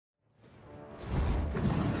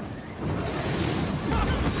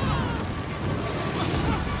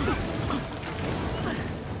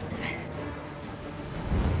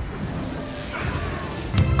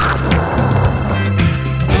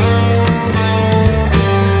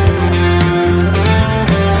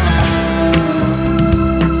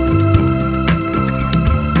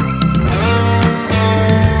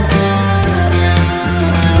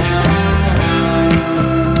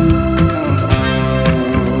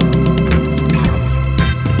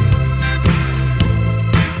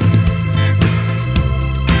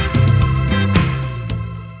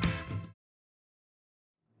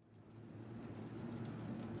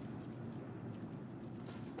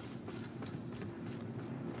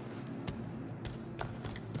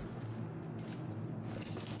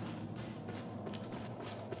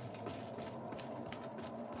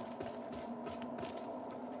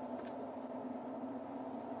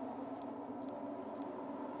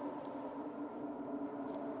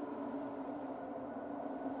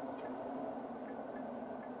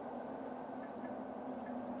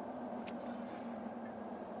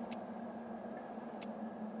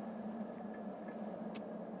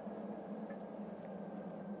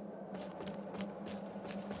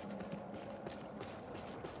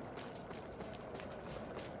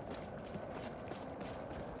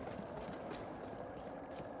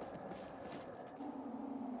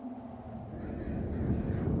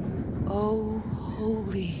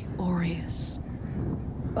Holy Aureus,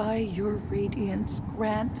 by your radiance,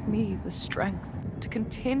 grant me the strength to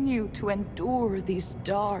continue to endure these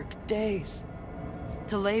dark days,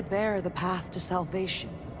 to lay bare the path to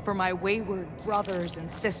salvation for my wayward brothers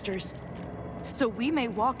and sisters, so we may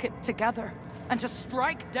walk it together, and to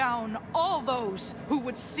strike down all those who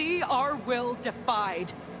would see our will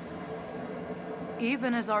defied.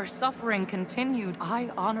 Even as our suffering continued,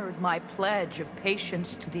 I honored my pledge of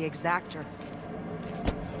patience to the exactor.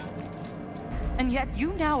 And yet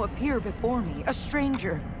you now appear before me, a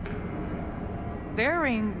stranger,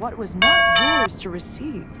 bearing what was not yours to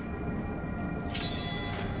receive.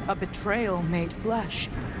 A betrayal made flesh,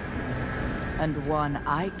 and one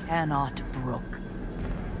I cannot brook.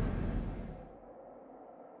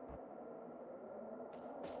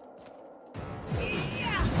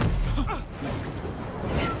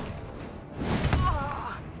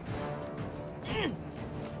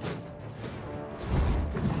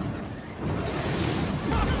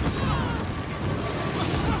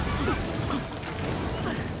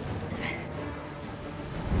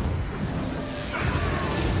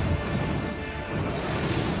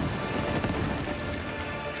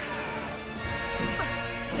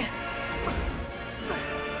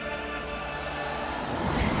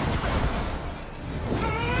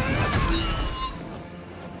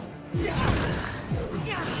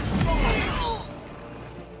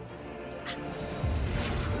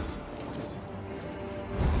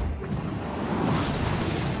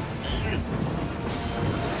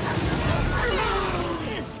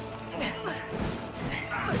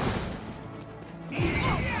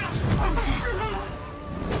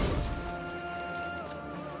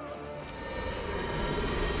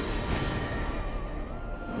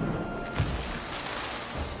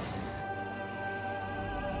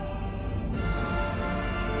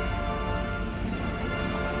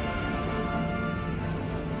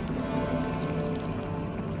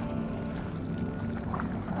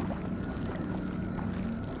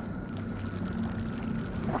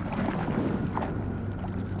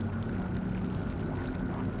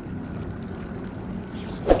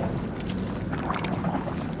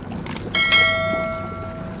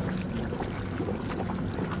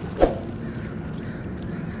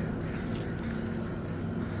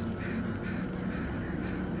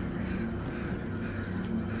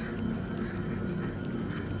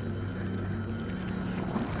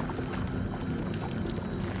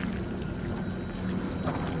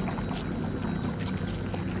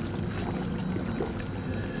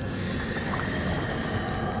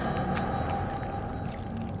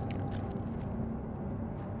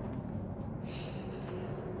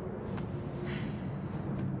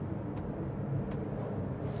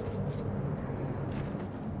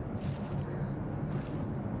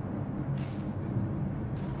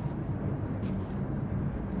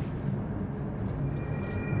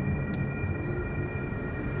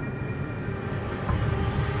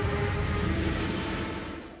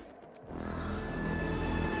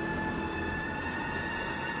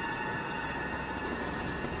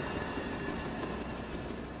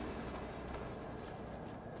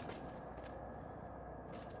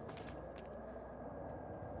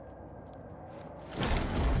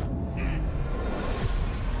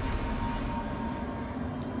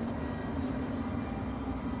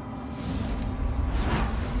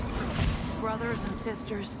 Brothers and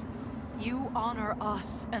sisters, you honor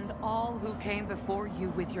us and all who came before you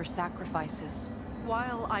with your sacrifices.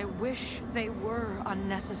 While I wish they were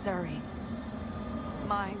unnecessary,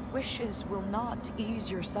 my wishes will not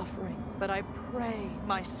ease your suffering, but I pray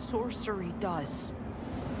my sorcery does.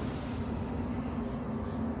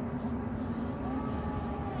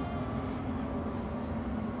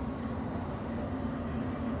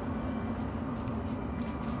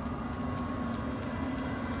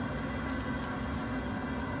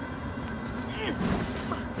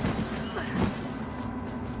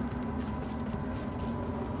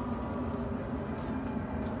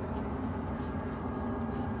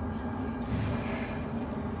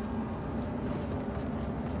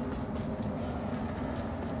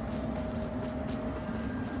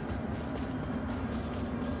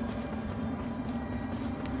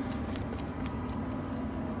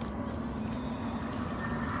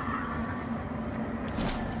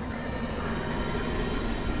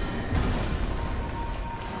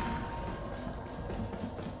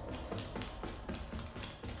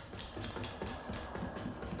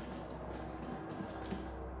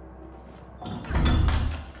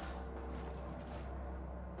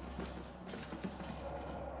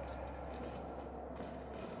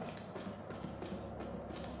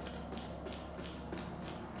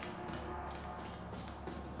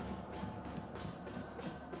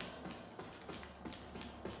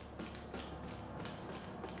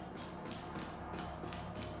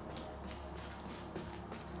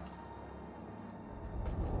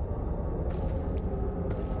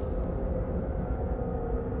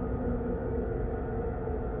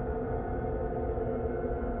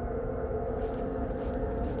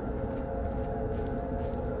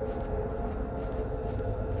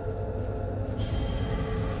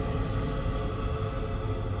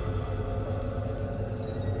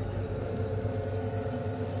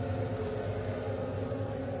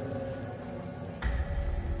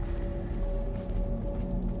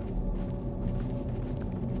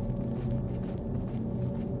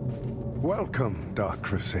 Welcome, Dark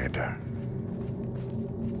Crusader.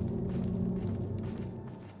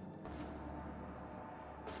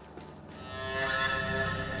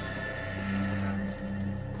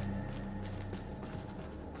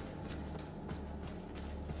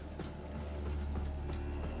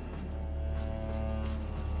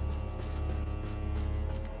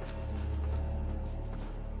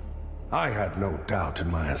 I had no doubt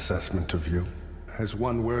in my assessment of you, as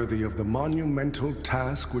one worthy of the monumental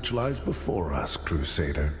task which lies before us,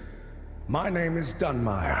 Crusader. My name is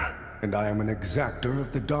Dunmire, and I am an exactor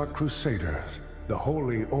of the Dark Crusaders, the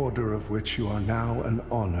holy order of which you are now an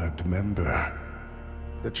honored member.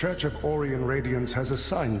 The Church of Orien Radiance has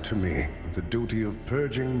assigned to me the duty of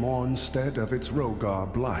purging Mornstead of its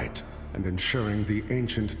Rogar blight, and ensuring the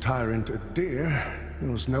ancient tyrant Adir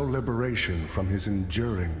knows no liberation from his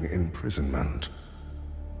enduring imprisonment.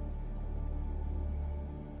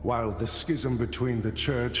 While the schism between the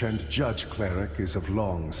Church and Judge Cleric is of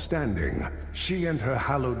long standing, she and her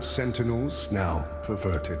hallowed sentinels, now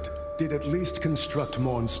perverted, did at least construct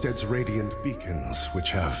Mornstead's radiant beacons, which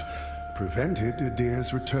have prevented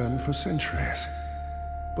Adir's return for centuries.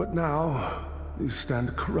 But now, these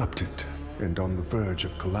stand corrupted and on the verge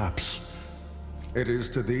of collapse. It is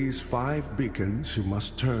to these 5 beacons you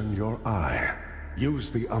must turn your eye. Use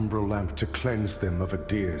the Umbral Lamp to cleanse them of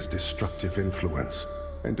Adir's destructive influence,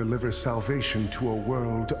 and deliver salvation to a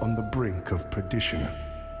world on the brink of perdition.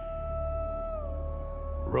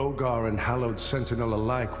 Rogar and Hallowed Sentinel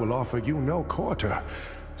alike will offer you no quarter,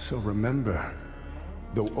 so remember,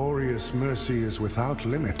 though Aureus' mercy is without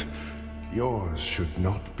limit, yours should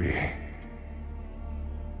not be.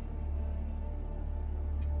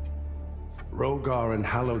 Rogar and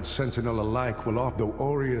Hallowed Sentinel alike will offer, though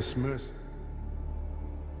Aureus' mercy.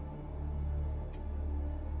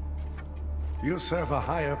 You serve a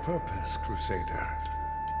higher purpose, Crusader.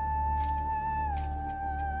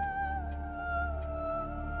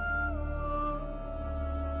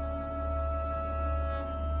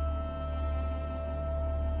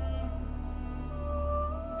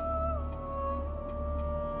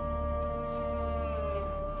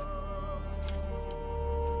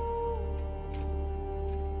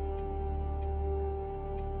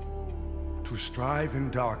 To strive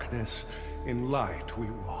in darkness, in light we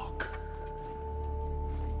walk.